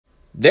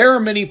There are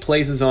many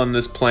places on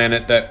this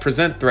planet that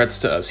present threats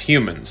to us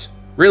humans.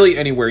 Really,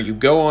 anywhere you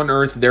go on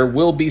Earth, there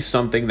will be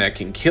something that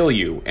can kill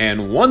you,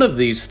 and one of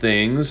these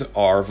things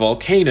are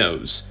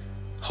volcanoes.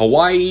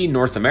 Hawaii,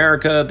 North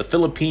America, the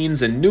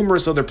Philippines, and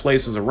numerous other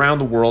places around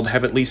the world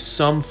have at least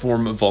some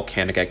form of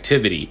volcanic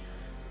activity.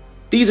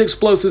 These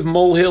explosive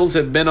molehills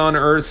have been on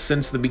Earth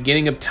since the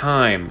beginning of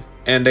time,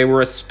 and they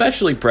were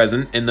especially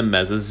present in the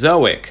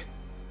Mesozoic.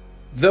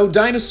 Though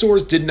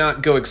dinosaurs did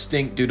not go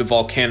extinct due to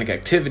volcanic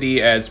activity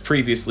as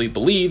previously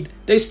believed,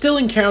 they still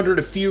encountered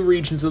a few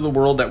regions of the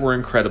world that were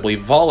incredibly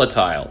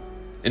volatile.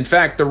 In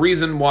fact, the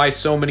reason why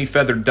so many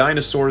feathered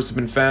dinosaurs have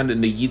been found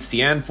in the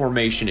Yixian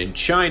Formation in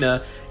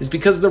China is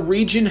because the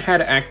region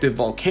had active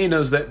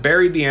volcanoes that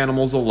buried the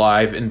animals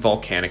alive in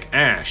volcanic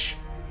ash.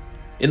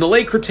 In the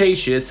late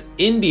Cretaceous,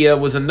 India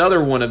was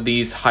another one of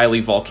these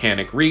highly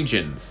volcanic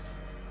regions.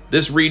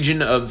 This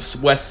region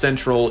of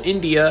west-central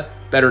India,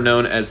 better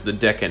known as the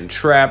Deccan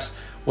Traps,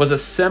 was a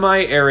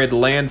semi-arid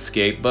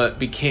landscape but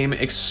became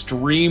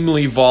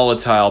extremely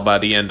volatile by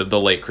the end of the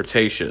late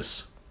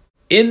Cretaceous.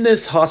 In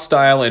this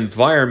hostile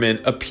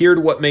environment appeared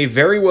what may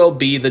very well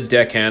be the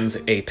Deccan's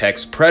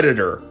apex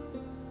predator.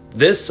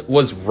 This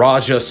was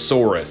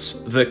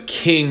Rajasaurus, the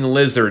king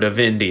lizard of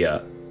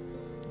India.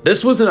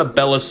 This was an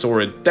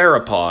abelosaurid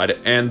theropod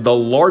and the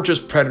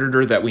largest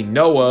predator that we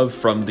know of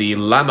from the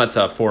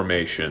Lamata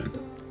Formation.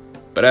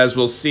 But as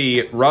we'll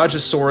see,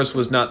 Rajasaurus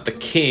was not the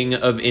king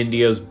of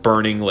India's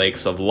burning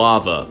lakes of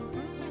lava.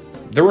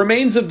 The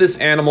remains of this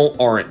animal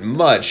aren't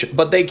much,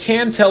 but they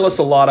can tell us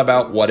a lot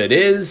about what it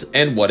is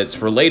and what it's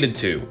related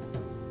to.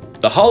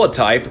 The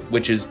holotype,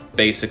 which is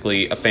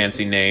basically a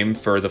fancy name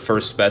for the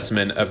first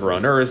specimen ever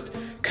unearthed,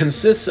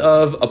 consists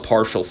of a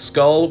partial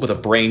skull with a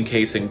brain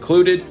case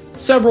included,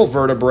 several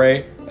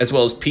vertebrae, as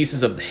well as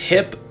pieces of the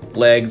hip,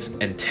 legs,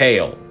 and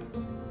tail.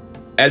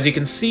 As you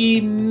can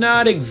see,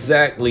 not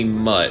exactly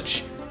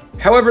much.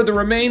 However, the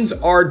remains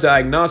are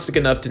diagnostic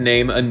enough to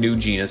name a new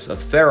genus of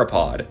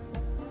theropod.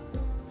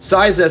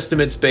 Size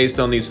estimates based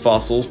on these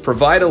fossils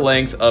provide a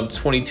length of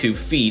 22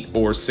 feet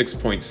or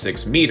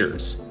 6.6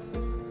 meters.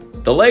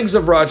 The legs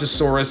of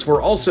Rajasaurus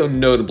were also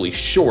notably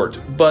short,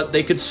 but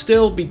they could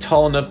still be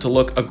tall enough to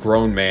look a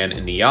grown man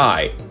in the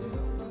eye.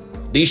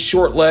 These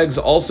short legs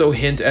also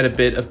hint at a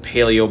bit of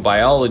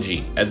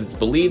paleobiology, as it's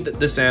believed that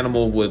this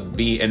animal would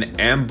be an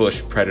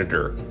ambush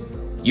predator,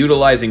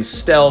 utilizing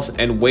stealth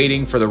and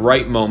waiting for the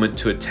right moment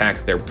to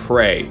attack their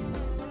prey.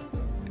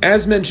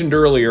 As mentioned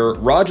earlier,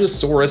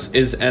 Rajasaurus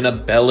is an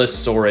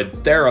abelosaurid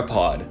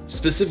theropod,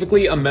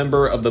 specifically a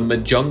member of the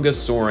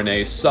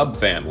Majungasaurinae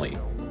subfamily.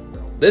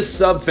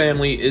 This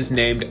subfamily is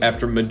named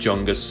after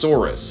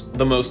Majungasaurus,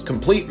 the most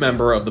complete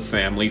member of the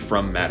family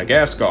from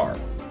Madagascar.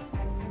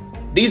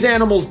 These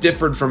animals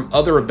differed from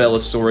other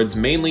abelosaurids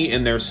mainly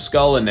in their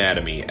skull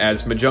anatomy,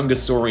 as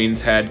Majungasaurines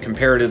had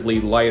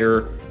comparatively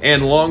lighter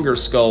and longer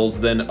skulls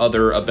than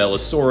other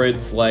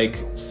abelosaurids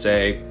like,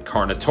 say,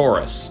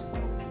 Carnotaurus.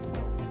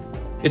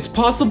 It's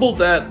possible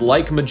that,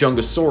 like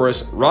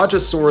Majungasaurus,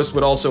 Rajasaurus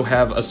would also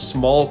have a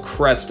small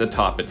crest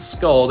atop its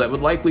skull that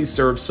would likely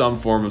serve some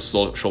form of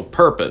social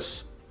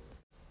purpose.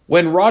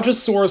 When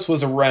Rajasaurus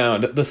was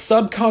around, the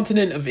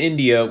subcontinent of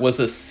India was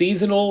a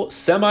seasonal,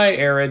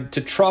 semi-arid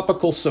to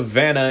tropical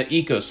savanna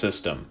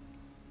ecosystem.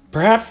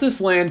 Perhaps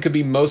this land could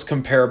be most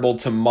comparable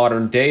to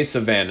modern-day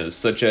savannas,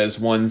 such as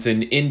ones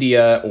in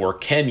India or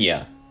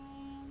Kenya.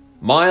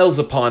 Miles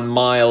upon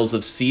miles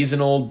of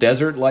seasonal,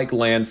 desert-like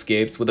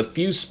landscapes with a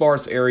few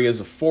sparse areas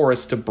of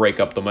forest to break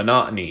up the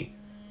monotony.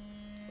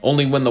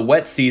 Only when the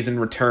wet season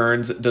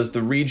returns does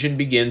the region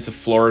begin to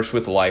flourish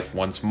with life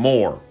once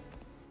more.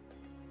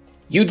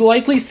 You'd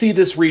likely see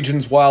this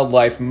region's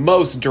wildlife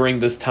most during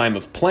this time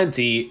of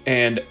plenty,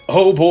 and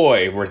oh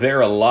boy, were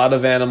there a lot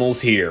of animals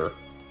here.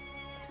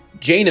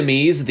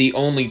 Jainemes, the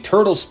only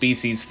turtle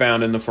species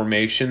found in the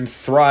formation,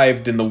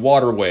 thrived in the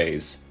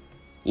waterways.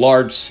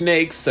 Large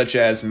snakes such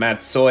as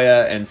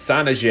Matsoya and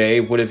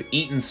Sanage would have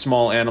eaten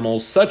small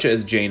animals such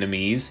as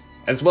Jainemes,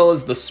 as well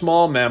as the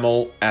small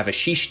mammal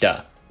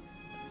Avashishta.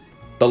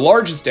 The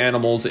largest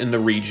animals in the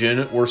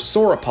region were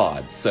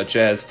sauropods such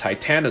as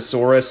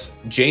Titanosaurus,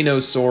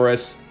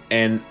 Jainosaurus,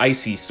 and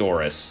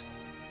Icysaurus.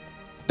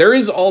 There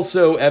is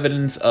also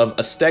evidence of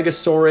a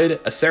stegosaurid,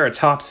 a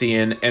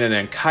ceratopsian, and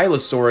an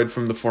ankylosaurid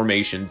from the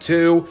formation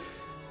too,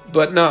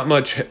 but not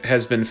much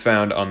has been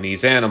found on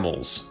these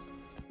animals.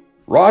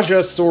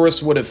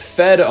 Rajasaurus would have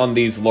fed on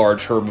these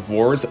large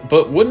herbivores,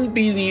 but wouldn't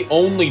be the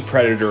only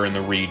predator in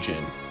the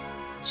region.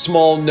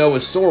 Small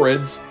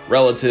noosaurids,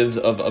 relatives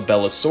of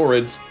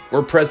abelosaurids,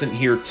 were present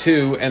here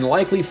too and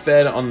likely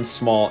fed on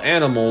small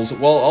animals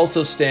while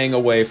also staying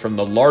away from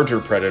the larger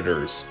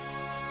predators.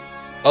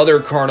 Other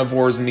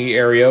carnivores in the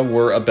area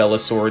were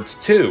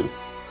abelosaurids too: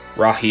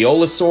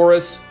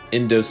 Rahiolosaurus,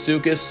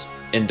 Indosuchus,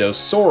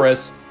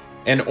 Indosaurus,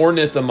 and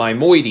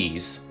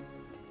Ornithomimoides.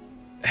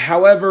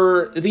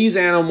 However, these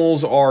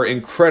animals are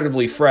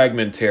incredibly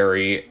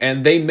fragmentary,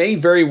 and they may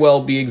very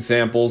well be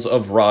examples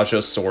of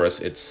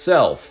Rajasaurus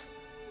itself.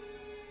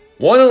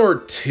 One or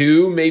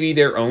two may be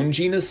their own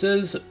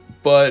genuses,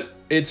 but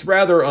it's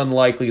rather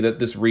unlikely that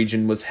this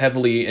region was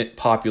heavily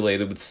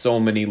populated with so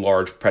many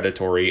large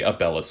predatory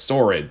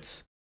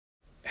abelisaurids.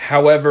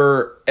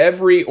 However,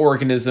 every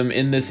organism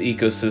in this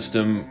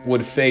ecosystem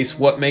would face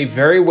what may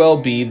very well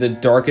be the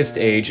darkest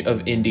age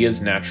of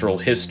India's natural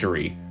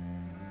history.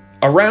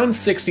 Around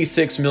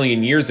 66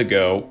 million years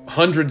ago,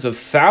 hundreds of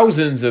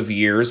thousands of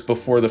years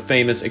before the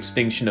famous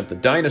extinction of the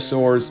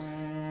dinosaurs,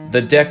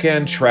 the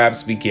Deccan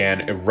Traps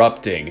began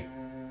erupting.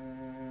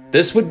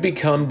 This would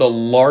become the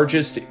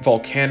largest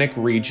volcanic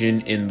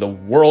region in the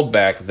world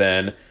back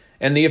then,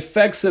 and the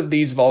effects of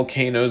these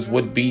volcanoes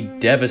would be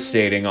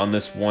devastating on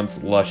this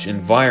once lush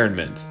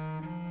environment.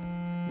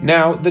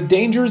 Now, the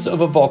dangers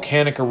of a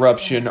volcanic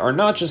eruption are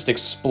not just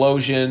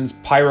explosions,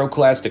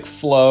 pyroclastic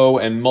flow,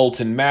 and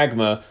molten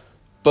magma,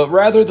 but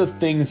rather the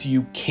things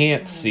you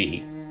can't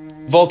see.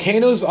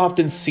 Volcanoes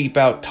often seep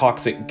out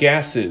toxic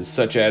gases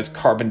such as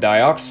carbon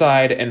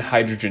dioxide and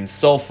hydrogen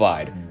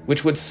sulfide,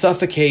 which would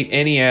suffocate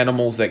any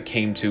animals that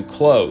came too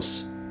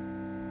close.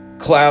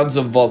 Clouds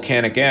of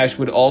volcanic ash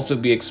would also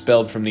be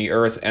expelled from the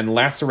earth and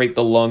lacerate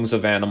the lungs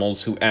of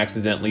animals who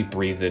accidentally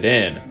breathe it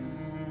in.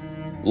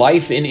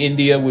 Life in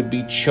India would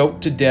be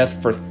choked to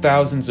death for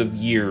thousands of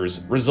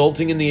years,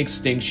 resulting in the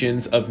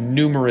extinctions of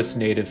numerous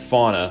native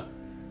fauna.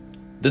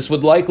 This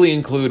would likely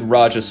include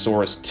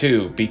Rajasaurus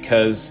too,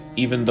 because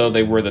even though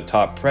they were the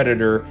top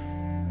predator,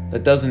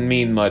 that doesn't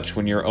mean much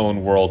when your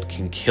own world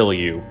can kill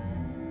you.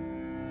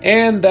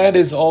 And that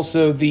is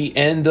also the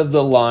end of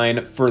the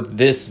line for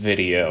this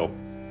video.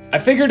 I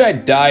figured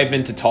I'd dive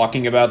into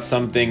talking about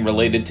something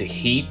related to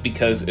heat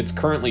because it's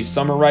currently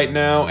summer right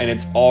now and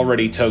it's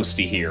already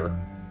toasty here.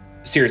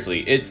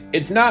 Seriously,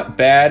 it's not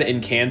bad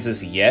in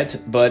Kansas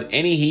yet, but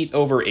any heat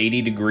over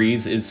 80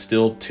 degrees is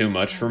still too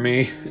much for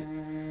me.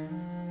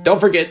 Don't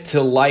forget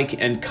to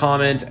like and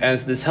comment,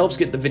 as this helps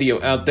get the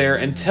video out there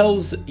and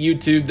tells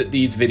YouTube that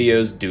these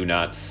videos do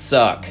not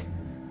suck.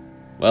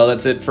 Well,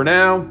 that's it for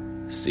now.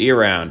 See you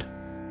around.